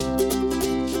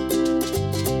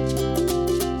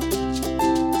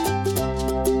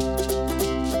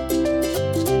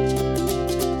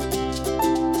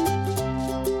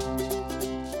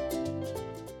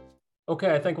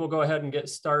Okay, I think we'll go ahead and get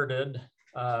started.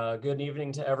 Good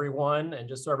evening to everyone. And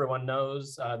just so everyone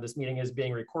knows, this meeting is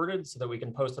being recorded so that we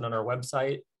can post it on our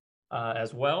website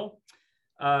as well.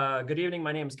 Good evening,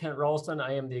 my name is Kent Ralston.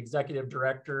 I am the Executive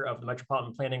Director of the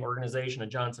Metropolitan Planning Organization of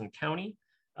Johnson County.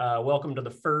 Welcome to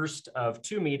the first of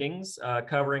two meetings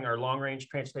covering our long-range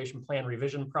transportation plan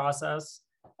revision process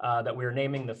that we are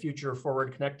naming the Future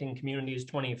Forward Connecting Communities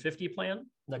 2050 Plan.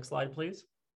 Next slide, please.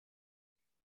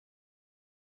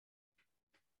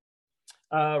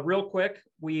 Real quick,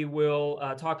 we will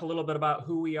talk a little bit about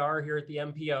who we are here at the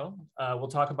MPO. We'll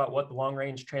talk about what the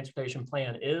long-range transportation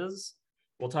plan is.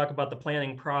 We'll talk about the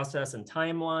planning process and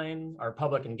timeline, our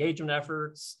public engagement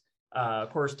efforts, of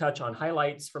course, touch on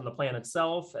highlights from the plan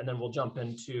itself, and then we'll jump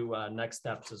into next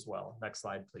steps as well. Next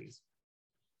slide, please.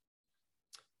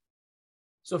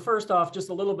 So first off, just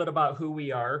a little bit about who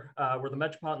we are. We're the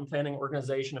Metropolitan Planning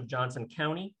Organization of Johnson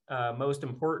County. Most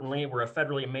importantly, we're a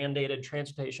federally mandated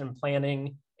transportation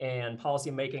planning and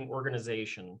policymaking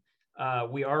organization.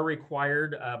 We are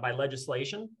required by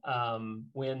legislation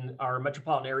when our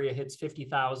metropolitan area hits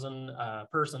 50,000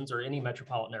 persons, or any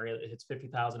metropolitan area that hits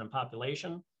 50,000 in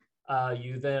population,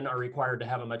 you then are required to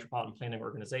have a metropolitan planning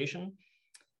organization.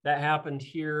 That happened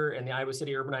here in the Iowa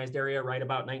City urbanized area right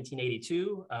about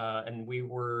 1982, and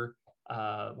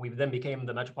we then became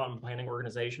the Metropolitan Planning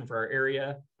Organization for our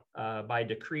area by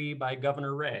decree by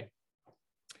Governor Ray.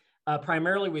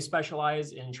 Primarily, we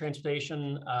specialize in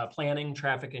transportation planning,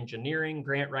 traffic engineering,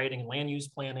 grant writing, and land use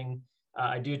planning.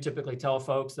 I do typically tell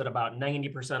folks that about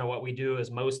 90% of what we do is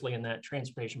mostly in that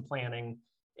transportation planning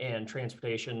and traffic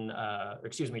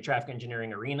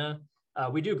engineering arena.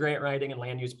 We do grant writing and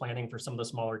land use planning for some of the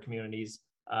smaller communities,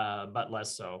 but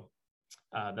less so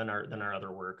than our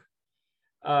other work.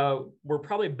 We're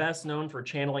probably best known for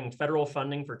channeling federal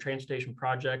funding for transportation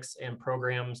projects and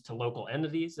programs to local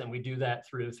entities, and we do that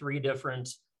through three different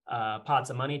pots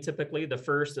of money typically. The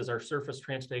first is our Surface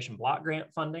Transportation Block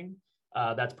Grant funding.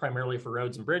 That's primarily for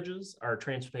roads and bridges. Our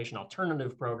Transportation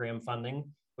Alternative Program funding,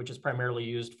 which is primarily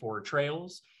used for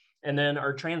trails. And then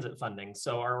our transit funding.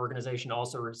 So our organization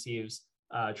also receives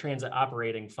transit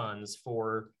operating funds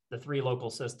for the three local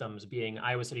systems, being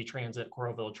Iowa City Transit,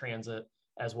 Coralville Transit,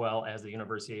 as well as the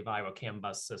University of Iowa CAM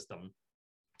bus system.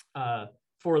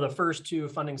 For the first two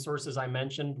funding sources I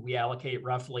mentioned, we allocate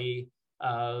roughly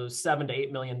 $7 to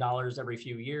 $8 million every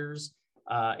few years.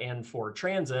 And for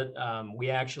transit, we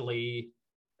actually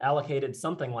allocated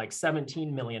something like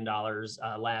 $17 million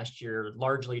last year,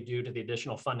 largely due to the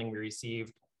additional funding we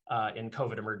received in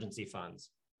COVID emergency funds.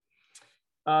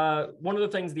 One of the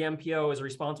things the MPO is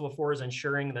responsible for is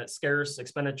ensuring that scarce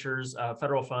expenditures,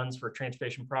 federal funds for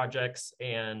transportation projects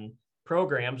and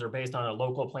programs are based on a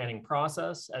local planning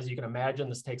process. As you can imagine,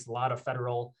 this takes a lot of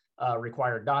federal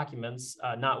required documents,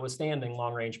 notwithstanding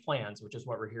long-range plans, which is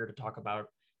what we're here to talk about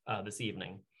this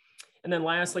evening. And then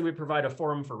lastly, we provide a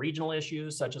forum for regional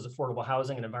issues such as affordable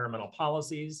housing and environmental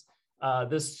policies.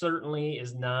 This certainly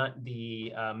is not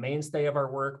the mainstay of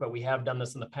our work, but we have done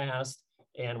this in the past,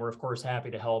 and we're of course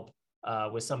happy to help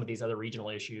with some of these other regional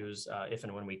issues if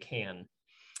and when we can.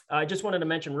 I just wanted to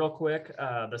mention real quick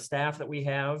the staff that we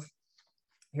have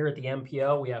here at the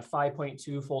MPO. We have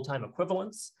 5.2 full-time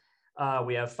equivalents.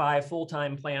 We have 5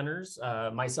 full-time planners,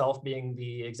 myself being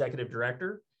the executive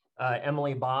director,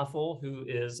 Emily Bothell, who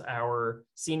is our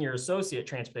senior associate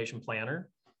transportation planner.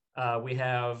 We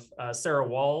have Sarah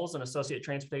Walls, an associate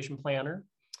transportation planner,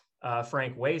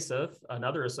 Frank Waseth,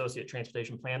 another associate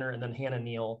transportation planner, and then Hannah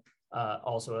Neal,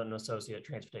 also an associate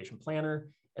transportation planner.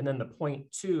 And then the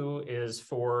point 2 is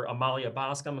for Amalia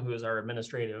Boscom, who is our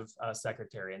administrative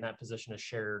secretary, and that position is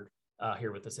shared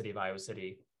here with the City of Iowa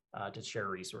City to share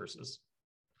resources.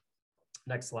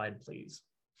 Next slide, please.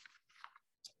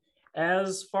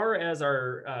 As far as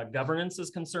our governance is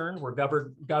concerned, we're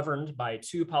governed by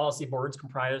 2 policy boards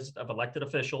comprised of elected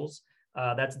officials.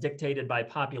 That's dictated by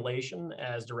population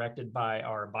as directed by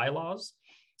our bylaws.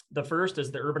 The first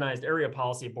is the Urbanized Area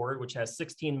Policy Board, which has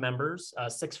 16 members,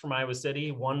 6 from Iowa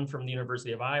City, 1 from the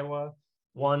University of Iowa,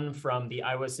 1 from the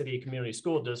Iowa City Community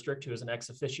School District, who is an ex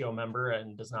officio member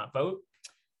and does not vote,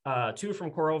 2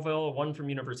 from Coralville, 1 from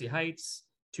University Heights,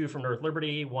 2 from North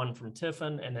Liberty, 1 from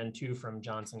Tiffin, and then 2 from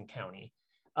Johnson County.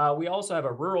 We also have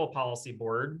a Rural Policy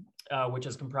Board, which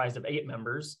is comprised of 8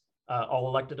 members, all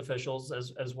elected officials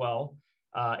as well.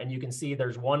 And you can see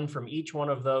there's 1 from each one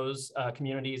of those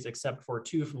communities, except for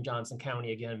 2 from Johnson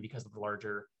County, again, because of the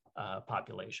larger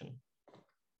population.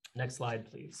 Next slide,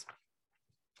 please.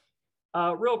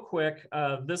 Real quick,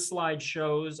 this slide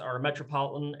shows our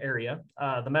metropolitan area.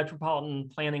 The metropolitan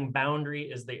planning boundary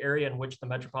is the area in which the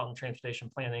metropolitan transportation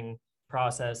planning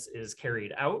process is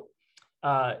carried out.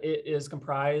 It is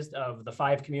comprised of the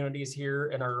 5 communities here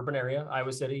in our urban area: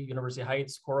 Iowa City, University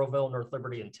Heights, Coralville, North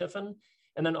Liberty, and Tiffin,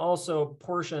 and then also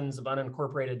portions of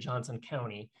unincorporated Johnson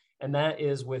County. And that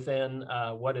is within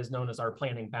what is known as our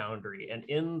planning boundary. And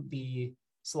in the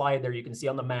slide there, you can see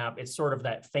on the map, it's sort of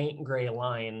that faint gray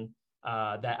line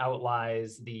that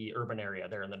outlines the urban area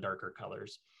there in the darker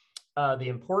colors. The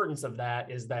importance of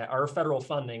that is that our federal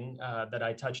funding that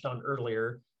I touched on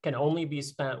earlier can only be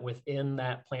spent within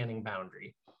that planning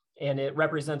boundary. And it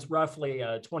represents roughly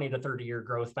a 20 to 30 year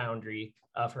growth boundary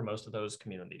for most of those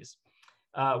communities.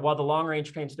 While the long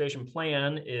range transportation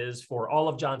plan is for all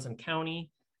of Johnson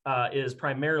County, is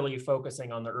primarily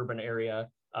focusing on the urban area,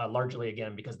 largely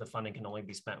again, because the funding can only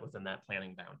be spent within that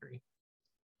planning boundary.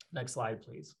 Next slide,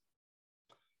 please.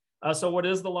 So what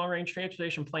is the long range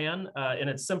transportation plan? In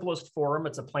its simplest form,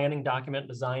 it's a planning document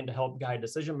designed to help guide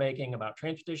decision-making about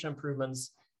transportation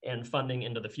improvements and funding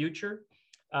into the future.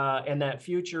 And that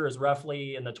future is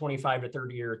roughly in the 25 to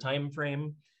 30 year time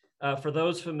frame. For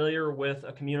those familiar with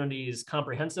a community's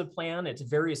comprehensive plan, it's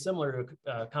very similar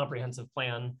to a comprehensive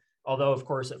plan, although of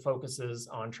course it focuses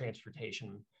on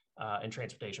transportation and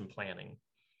transportation planning.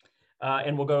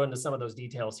 And we'll go into some of those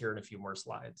details here in a few more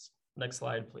slides. Next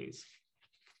slide, please.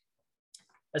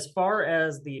 As far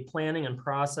as the planning and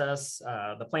process,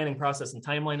 the planning process and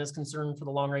timeline is concerned for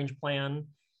the long range plan,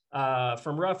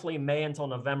 from roughly May until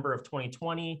November of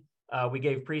 2020, we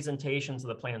gave presentations of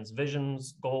the plan's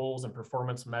visions, goals, and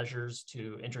performance measures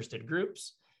to interested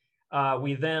groups.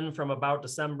 We then, from about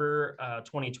December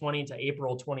 2020 to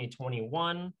April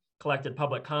 2021, collected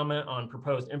public comment on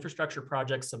proposed infrastructure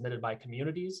projects submitted by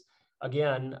communities.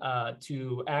 Again,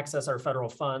 to access our federal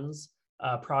funds,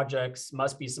 projects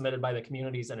must be submitted by the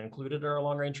communities and included in our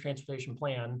long-range transportation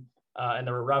plan. And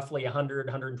there were roughly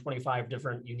 125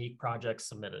 different unique projects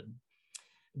submitted.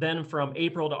 Then from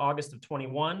April to August of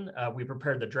 21, we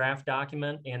prepared the draft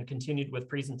document and continued with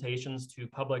presentations to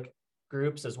public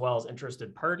groups as well as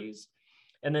interested parties.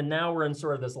 And then now we're in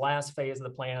sort of this last phase of the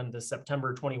plan, the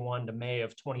September 21 to May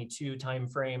of 22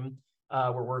 timeframe.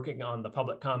 We're working on the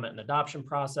public comment and adoption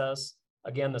process.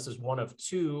 Again, this is one of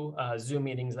 2 Zoom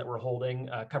meetings that we're holding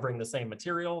covering the same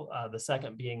material, the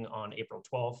second being on April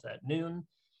 12th at noon.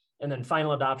 And then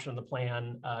final adoption of the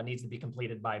plan needs to be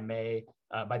completed by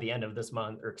by the end of this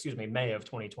month, or excuse me, May of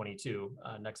 2022,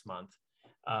 next month.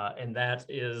 And that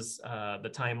is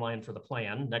the timeline for the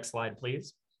plan. Next slide,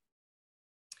 please.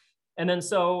 And then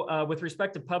so with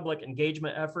respect to public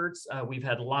engagement efforts, we've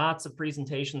had lots of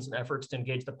presentations and efforts to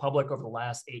engage the public over the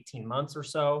last 18 months or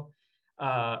so.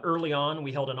 Early on,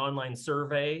 we held an online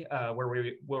survey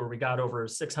where we got over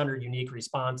 600 unique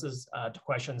responses to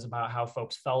questions about how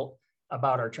folks felt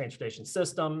about our transportation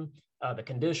system, the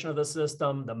condition of the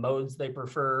system, the modes they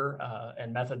prefer,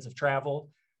 and methods of travel.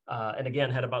 And again,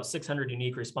 had about 600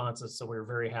 unique responses, so we were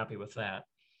very happy with that.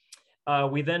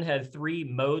 We then had 3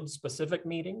 mode-specific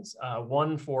meetings,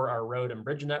 one for our road and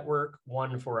bridge network,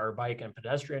 one for our bike and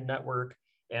pedestrian network,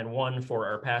 and one for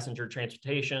our passenger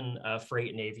transportation,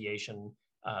 freight, and aviation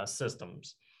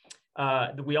systems.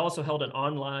 We also held an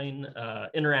online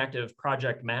interactive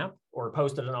project map, or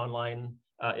posted an online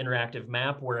interactive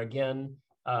map where, again,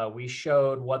 we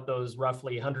showed what those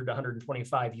roughly 100 to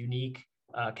 125 unique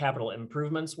capital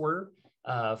improvements were.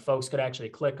 Folks could actually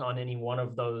click on any one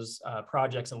of those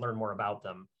projects and learn more about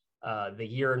them. The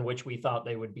year in which we thought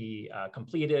they would be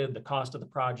completed, the cost of the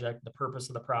project, the purpose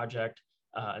of the project,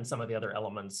 and some of the other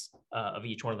elements of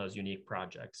each one of those unique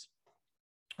projects.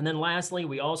 And then lastly,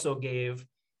 we also gave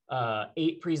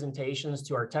 8 presentations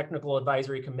to our technical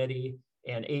advisory committee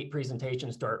and 8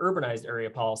 presentations to our urbanized area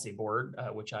policy board,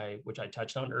 which I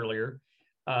touched on earlier,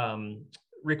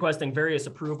 requesting various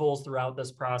approvals throughout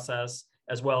this process,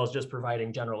 as well as just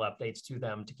providing general updates to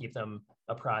them to keep them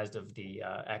apprised of the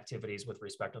activities with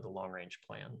respect to the long range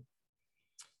plan.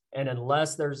 And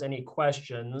unless there's any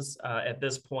questions at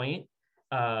this point,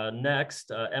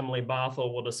 next, Emily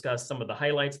Bothell will discuss some of the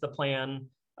highlights of the plan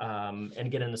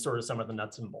and get into sort of some of the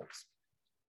nuts and bolts.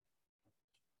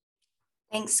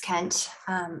 Thanks, Kent.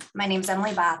 My name is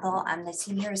Emily Bothell. I'm the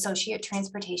Senior Associate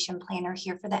Transportation Planner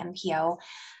here for the MPO.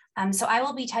 So I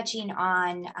will be touching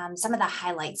on some of the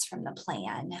highlights from the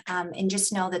plan, and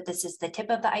just know that this is the tip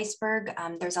of the iceberg.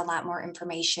 There's a lot more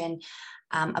information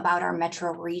about our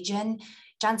metro region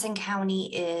Johnson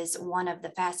County is one of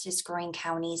the fastest growing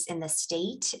counties in the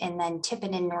state, and then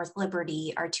Tiffin and North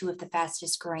Liberty are two of the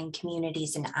fastest growing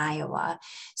communities in Iowa.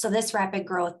 So this rapid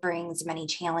growth brings many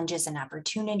challenges and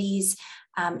opportunities.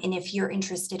 And if you're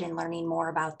interested in learning more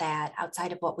about that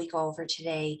outside of what we go over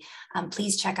today,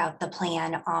 please check out the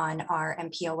plan on our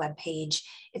MPO webpage.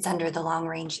 It's under the long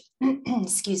range,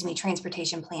 excuse me,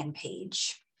 transportation plan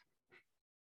page.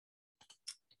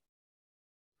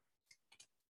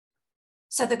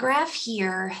 So the graph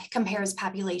here compares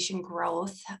population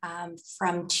growth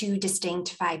from two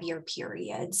distinct 5-year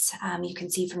periods. You can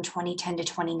see from 2010 to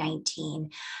 2019.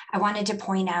 I wanted to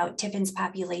point out Tiffin's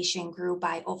population grew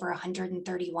by over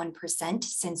 131%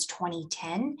 since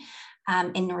 2010.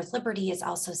 And North Liberty is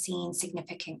also seeing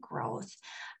significant growth.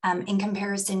 In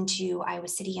comparison to Iowa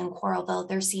City and Coralville,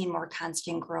 they're seeing more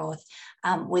constant growth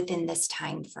within this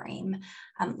time frame.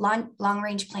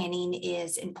 Long-range planning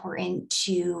is important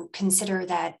to consider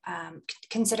that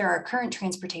consider our current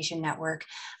transportation network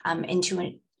and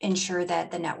to ensure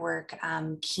that the network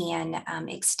can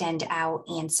extend out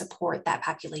and support that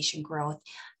population growth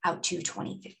out to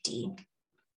 2050.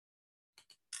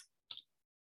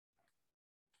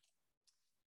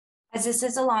 As this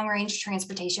is a long-range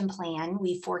transportation plan,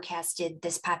 we forecasted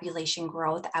this population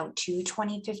growth out to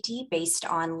 2050 based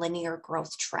on linear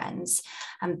growth trends.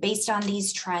 Based on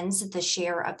these trends, the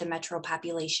share of the metro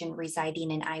population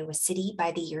residing in Iowa City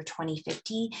by the year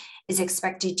 2050 is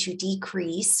expected to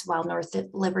decrease, while North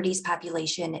Liberty's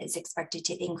population is expected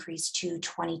to increase to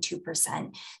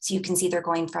 22%. So you can see they're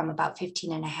going from about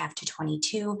 15.5 to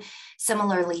 22.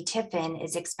 Similarly, Tiffin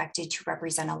is expected to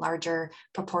represent a larger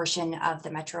proportion of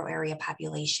the metro area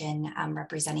population,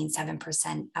 representing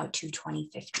 7% out to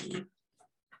 2050.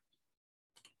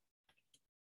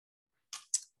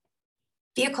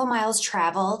 Vehicle miles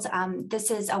traveled.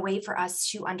 This is a way for us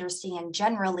to understand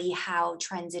generally how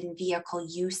trends in vehicle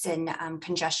use and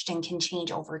congestion can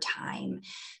change over time.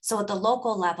 So at the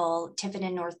local level, Tiffin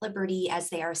and North Liberty, as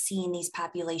they are seeing these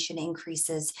population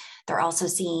increases, they're also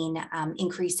seeing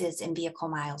increases in vehicle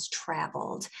miles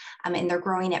traveled. And they're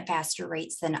growing at faster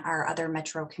rates than our other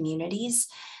metro communities.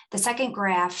 The second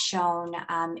graph shown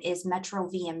is Metro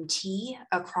VMT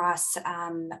across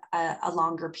a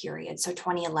longer period, so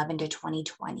 2011 to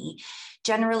 2020.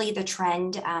 Generally, the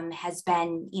trend has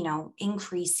been,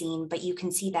 increasing, but you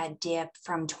can see that dip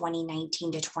from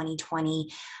 2019 to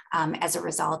 2020 as a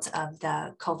result of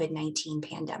the COVID-19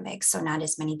 pandemic. So not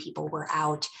as many people were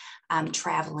out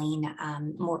traveling,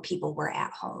 more people were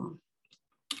at home.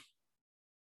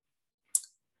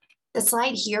 The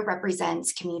slide here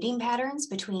represents commuting patterns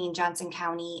between Johnson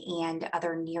County and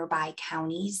other nearby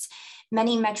counties.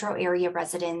 Many metro area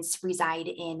residents reside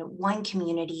in one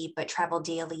community but travel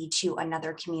daily to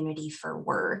another community for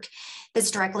work.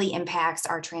 This directly impacts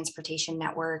our transportation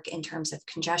network in terms of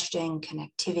congestion,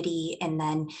 connectivity, and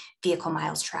then vehicle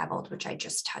miles traveled, which I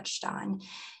just touched on.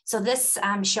 So this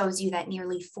shows you that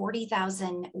nearly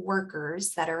 40,000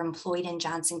 workers that are employed in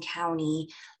Johnson County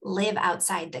live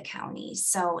outside the county.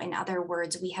 So in other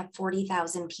words, we have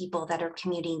 40,000 people that are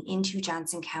commuting into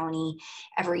Johnson County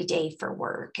every day for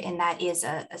work, and that is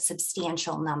a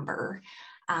substantial number.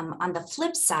 On the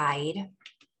flip side,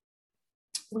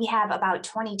 we have about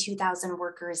 22,000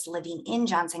 workers living in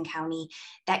Johnson County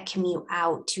that commute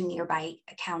out to nearby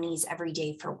counties every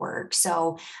day for work.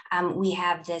 So we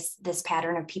have this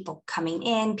pattern of people coming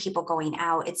in, people going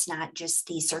out. It's not just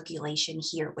the circulation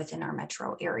here within our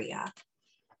metro area.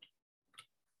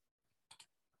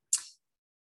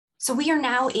 So we are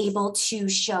now able to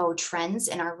show trends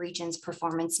in our region's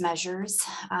performance measures.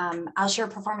 I'll share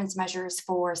performance measures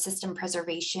for system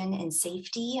preservation and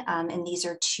safety, and these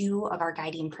are two of our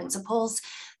guiding principles.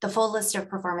 The full list of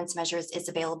performance measures is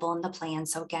available in the plan,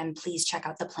 so again, please check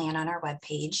out the plan on our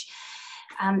webpage.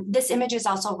 This image is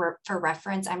also for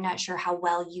reference. I'm not sure how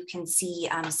well you can see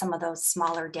some of those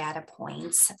smaller data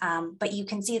points, but you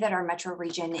can see that our metro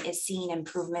region is seeing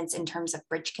improvements in terms of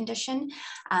bridge condition,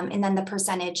 and then the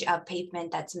percentage of pavement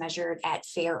that's measured at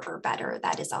fair or better,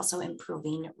 that is also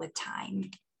improving with time.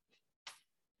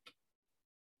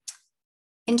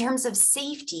 In terms of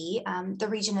safety, the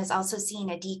region is also seeing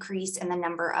a decrease in the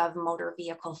number of motor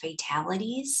vehicle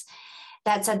fatalities.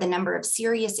 That said, the number of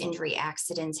serious injury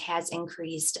accidents has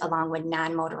increased along with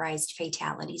non-motorized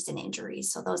fatalities and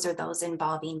injuries. So those are those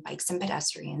involving bikes and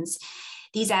pedestrians.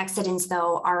 These accidents,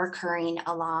 though, are occurring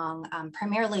along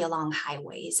primarily along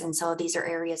highways. And so these are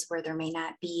areas where there may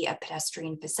not be a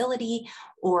pedestrian facility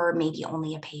or maybe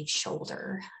only a paved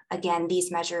shoulder. Again, these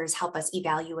measures help us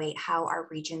evaluate how our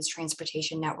region's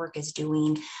transportation network is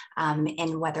doing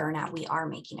and whether or not we are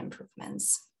making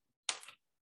improvements.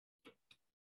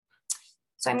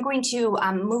 So I'm going to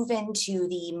move into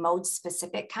the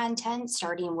mode-specific content,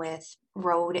 starting with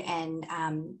road and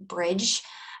bridge.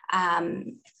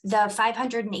 The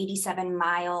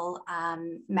 587-mile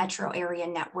metro area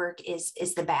network is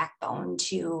the backbone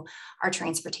to our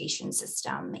transportation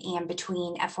system. And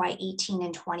between FY 18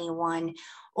 and 21,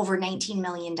 over $19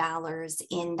 million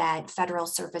in that federal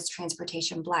surface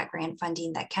transportation block grant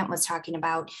funding that Kent was talking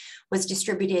about was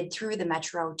distributed through the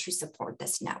metro to support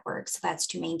this network. So that's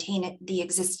to maintain the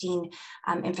existing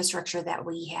infrastructure that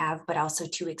we have, but also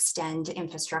to extend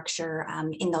infrastructure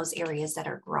in those areas that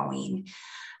are growing.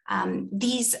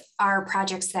 These are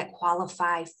projects that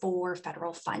qualify for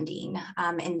federal funding,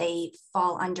 and they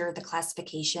fall under the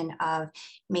classification of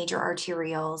major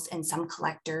arterials and some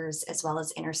collectors, as well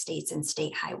as interstates and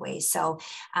state highways. So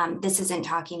this isn't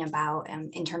talking about,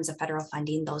 in terms of federal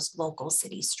funding, those local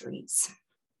city streets.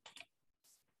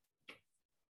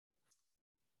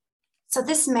 So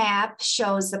this map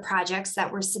shows the projects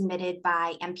that were submitted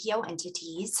by MPO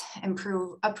entities,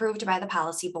 approved by the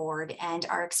policy board, and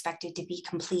are expected to be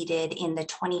completed in the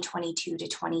 2022 to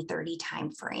 2030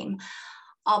 timeframe.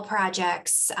 All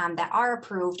projects that are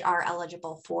approved are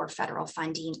eligible for federal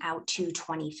funding out to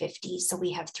 2050. So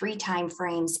we have 3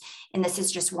 timeframes, and this is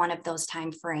just one of those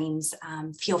timeframes.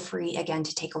 Feel free again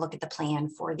to take a look at the plan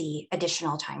for the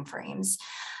additional timeframes.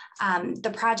 The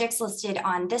projects listed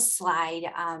on this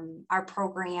slide are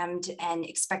programmed and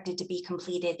expected to be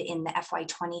completed in the FY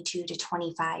 22 to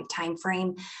 25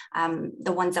 timeframe,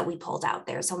 the ones that we pulled out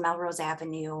there. So Melrose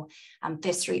Avenue,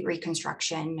 5th Street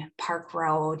reconstruction, Park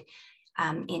Road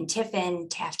in Tiffin,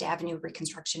 Taft Avenue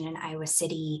reconstruction in Iowa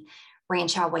City,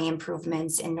 Rancho Way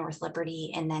improvements in North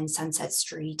Liberty, and then Sunset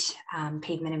Street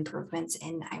pavement improvements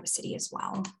in Iowa City as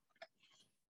well.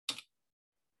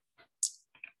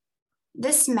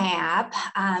 This map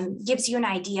gives you an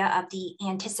idea of the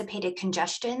anticipated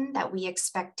congestion that we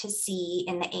expect to see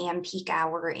in the AM peak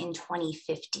hour in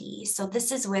 2050. So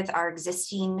this is with our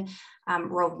existing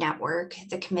road network,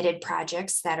 the committed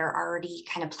projects that are already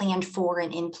kind of planned for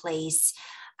and in place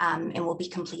and will be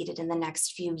completed in the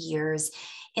next few years.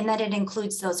 And that it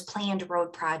includes those planned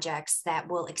road projects that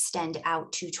will extend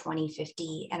out to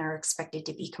 2050 and are expected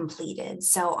to be completed.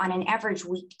 So on an average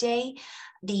weekday,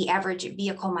 the average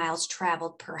vehicle miles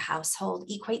traveled per household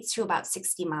equates to about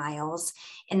 60 miles.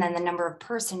 And then the number of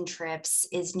person trips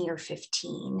is near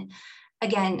 15.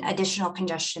 Again, additional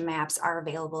congestion maps are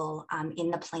available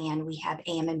in the plan. We have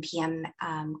AM and PM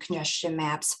congestion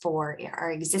maps for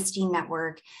our existing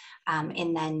network.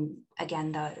 And then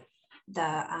again, the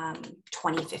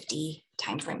 2050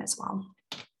 timeframe as well.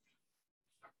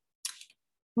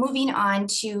 Moving on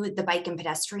to the bike and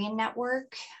pedestrian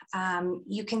network,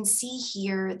 you can see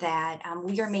here that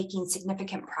we are making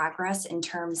significant progress in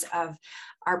terms of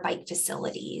our bike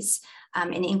facilities.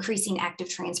 And increasing active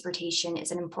transportation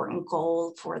is an important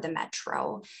goal for the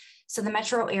metro. So the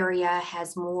metro area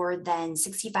has more than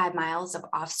 65 miles of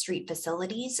off-street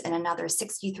facilities and another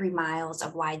 63 miles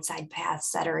of wide side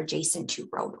paths that are adjacent to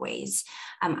roadways.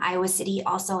 Iowa City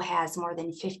also has more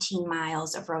than 15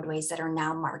 miles of roadways that are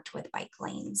now marked with bike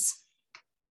lanes.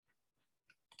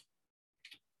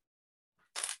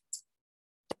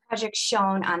 Projects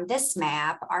shown on this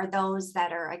map are those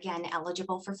that are, again,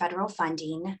 eligible for federal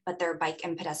funding, but they're bike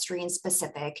and pedestrian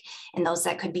specific, and those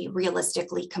that could be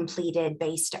realistically completed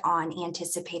based on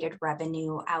anticipated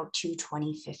revenue out to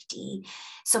 2050.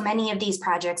 So many of these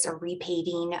projects are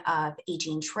repaving of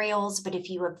aging trails, but a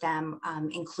few of them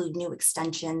include new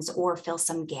extensions or fill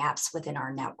some gaps within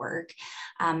our network.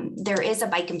 There is a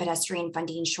bike and pedestrian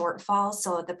funding shortfall,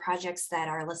 so the projects that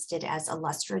are listed as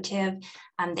illustrative,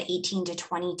 the 18 to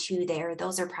 22 there,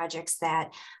 those are projects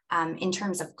that in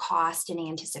terms of cost and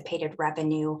anticipated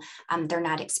revenue, they're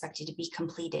not expected to be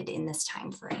completed in this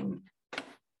time frame.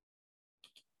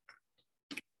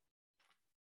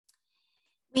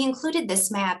 We included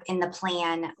this map in the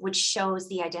plan, which shows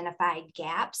the identified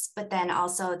gaps, but then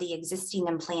also the existing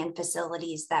and planned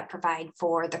facilities that provide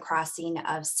for the crossing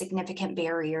of significant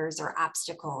barriers or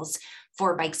obstacles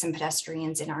for bikes and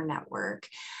pedestrians in our network.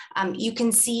 You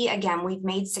can see, again, we've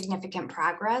made significant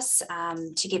progress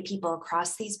to get people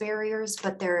across these barriers,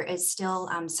 but there is still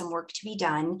some work to be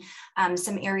done.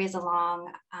 Some areas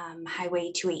along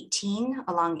Highway 218,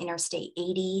 along Interstate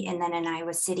 80, and then in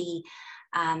Iowa City,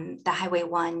 the Highway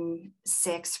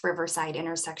 16 Riverside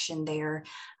intersection there,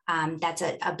 that's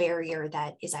a barrier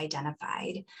that is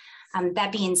identified.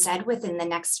 That being said, within the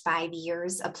next 5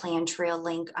 years, a planned trail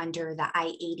link under the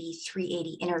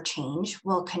I-80-380 interchange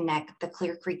will connect the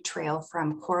Clear Creek Trail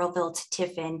from Coralville to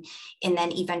Tiffin, and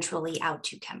then eventually out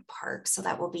to Kent Park. So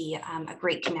that will be a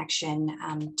great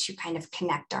connection to kind of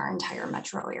connect our entire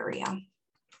metro area.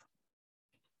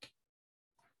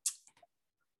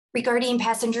 Regarding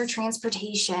passenger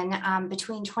transportation,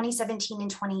 between 2017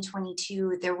 and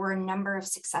 2022, there were a number of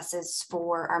successes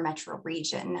for our metro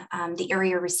region. The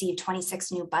area received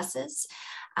 26 new buses,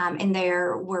 and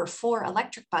there were 4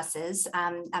 electric buses.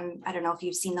 I don't know if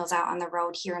you've seen those out on the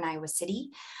road here in Iowa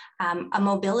City. A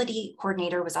mobility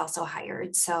coordinator was also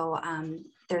hired. So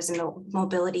there's a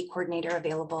mobility coordinator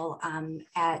available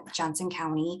at Johnson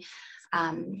County.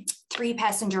 3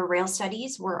 passenger rail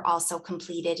studies were also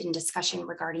completed, and discussion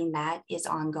regarding that is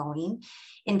ongoing.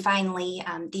 And finally,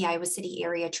 the Iowa City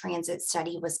area transit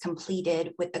study was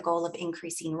completed with the goal of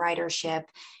increasing ridership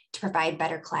to provide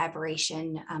better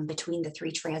collaboration between the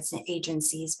 3 transit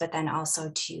agencies, but then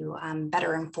also to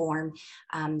better inform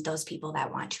those people that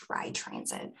want to ride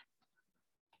transit.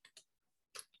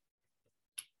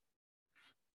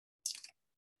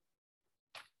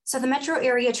 So the metro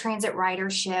area transit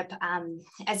ridership,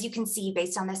 as you can see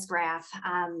based on this graph,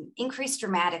 increased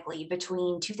dramatically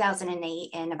between 2008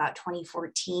 and about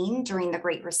 2014 during the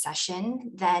Great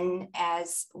Recession. Then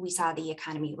as we saw the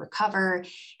economy recover,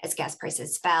 as gas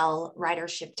prices fell,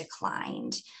 ridership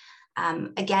declined.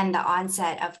 Again, the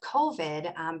onset of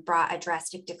COVID brought a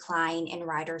drastic decline in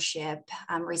ridership,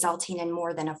 resulting in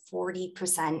more than a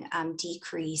 40%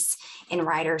 decrease in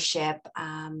ridership.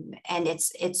 And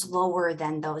it's lower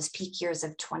than those peak years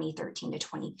of 2013 to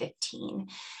 2015.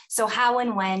 So how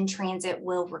and when transit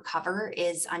will recover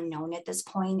is unknown at this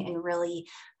point, and really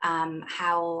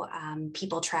how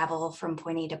people travel from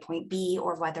point A to point B,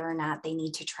 or whether or not they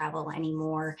need to travel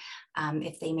anymore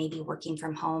if they may be working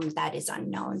from home, that is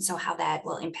unknown. So how that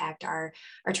will impact our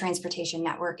transportation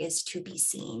network is to be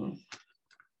seen.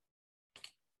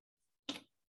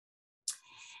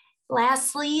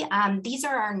 Lastly, these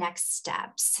are our next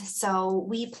steps. So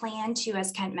we plan to,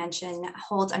 as Kent mentioned,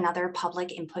 hold another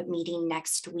public input meeting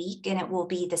next week, and it will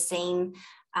be the same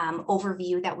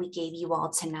overview that we gave you all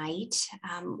tonight.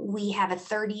 We have a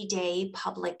 30-day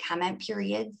public comment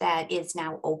period that is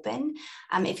now open.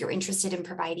 If you're interested in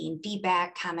providing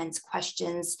feedback, comments,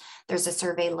 questions, there's a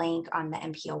survey link on the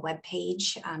MPO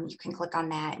webpage. You can click on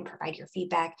that and provide your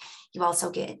feedback. You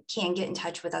also can get in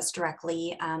touch with us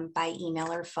directly by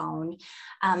email or phone.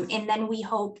 And then we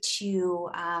hope to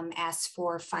ask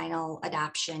for final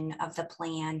adoption of the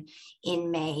plan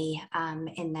in May,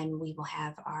 and then we will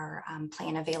have our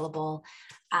plan available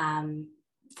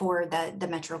for the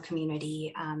metro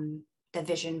community, the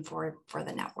vision for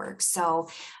the network. So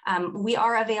we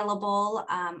are available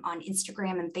on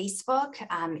Instagram and Facebook.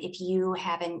 If you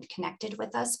haven't connected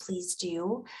with us, please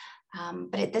do.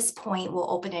 But at this point,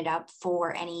 we'll open it up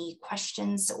for any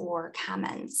questions or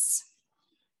comments.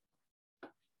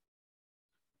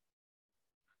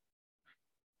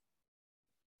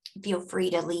 Feel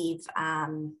free to leave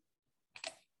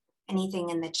anything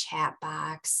in the chat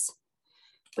box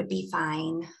would be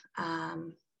fine.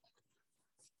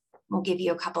 We'll give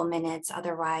you a couple minutes.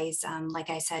 Otherwise, like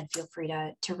I said, feel free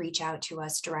to reach out to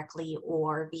us directly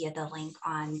or via the link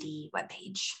on the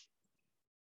webpage.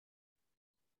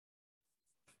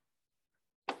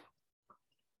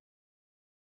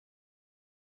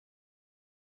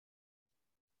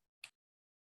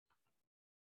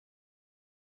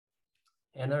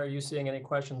 Anna, are you seeing any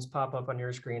questions pop up on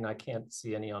your screen? I can't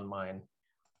see any on mine.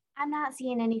 I'm not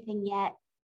seeing anything yet.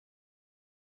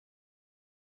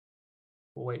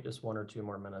 We'll wait just 1 or 2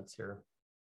 more minutes here.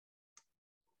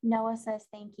 Noah says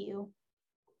thank you.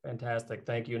 Fantastic.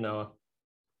 Thank you, Noah.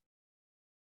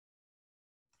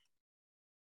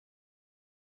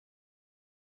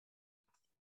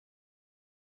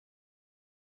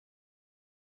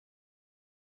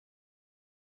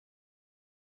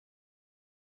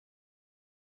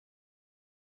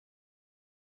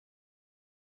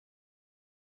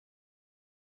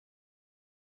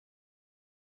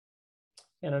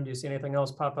 Anna, do you see anything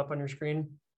else pop up on your screen?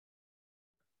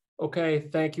 Okay,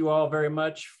 thank you all very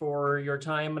much for your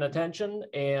time and attention.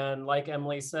 And like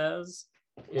Emily says,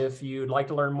 if you'd like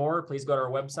to learn more, please go to our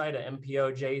website at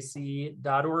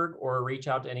mpojc.org or reach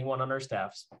out to anyone on our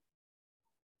staffs.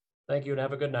 Thank you and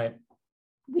have a good night.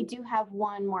 We do have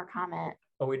one more comment.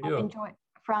 Oh, we do?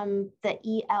 From the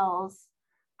ELs.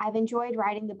 I've enjoyed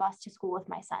riding the bus to school with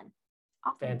my son.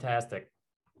 Awesome. Fantastic.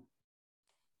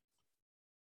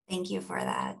 Thank you for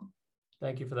that.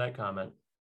 Thank you for that comment.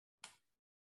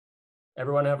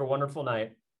 Everyone have a wonderful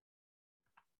night.